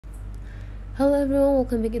Hello everyone,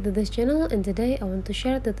 welcome back to this channel, and today I want to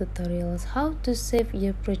share the tutorials how to save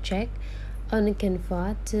your project on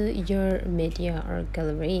Canva to your media or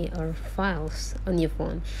gallery or files on your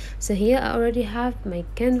phone. So here I already have my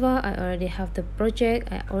Canva, I already have the project,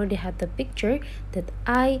 I already have the picture that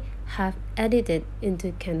I have edited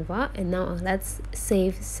into Canva, and now let's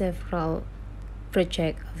save several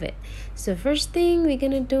project of it. So first thing we're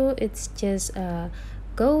gonna do is just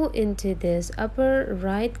go into this upper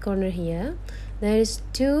right corner here. There is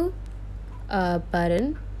two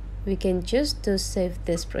button we can choose to save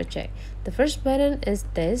this project. The first button is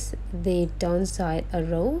this, the downside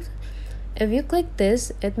arrow. If you click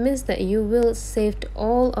this, it means that you will save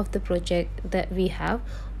all of the project that we have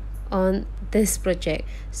on this project.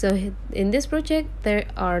 So in this project there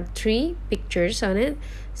are 3 pictures on it.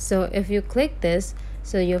 So if you click this,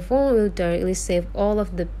 so your phone will directly save all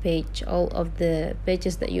of the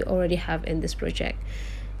pages that you already have in this project.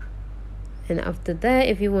 And after that,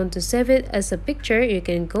 if you want to save it as a picture, you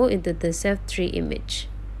can go into the save 3 image.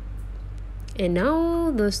 And now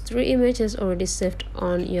those 3 images already saved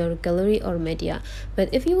on your gallery or media. But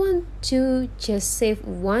if you want to just save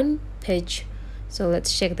one page, so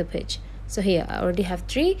let's check the page. So here I already have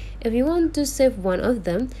 3. If you want to save one of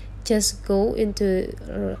them, just go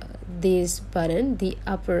into this button, the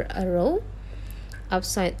upper arrow,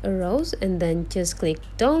 upside arrows, and then just click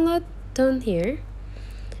download down here.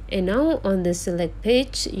 And now on the select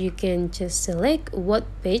page, you can just select what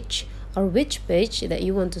page or which page that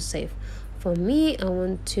you want to save. For me, I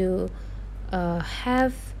want to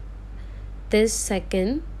have this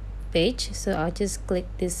second page, so I'll just click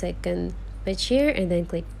this second page here and then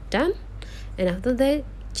click done, and after that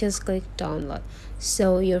just click download.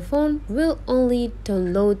 So your phone will only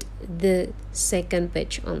download the second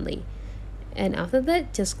page only, and after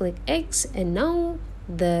that just click X, and now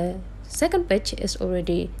the second page is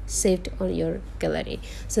already saved on your gallery.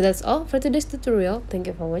 So that's all for today's tutorial. Thank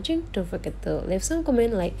you for watching. Don't forget to leave some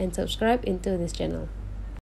comment, like, and subscribe into this channel.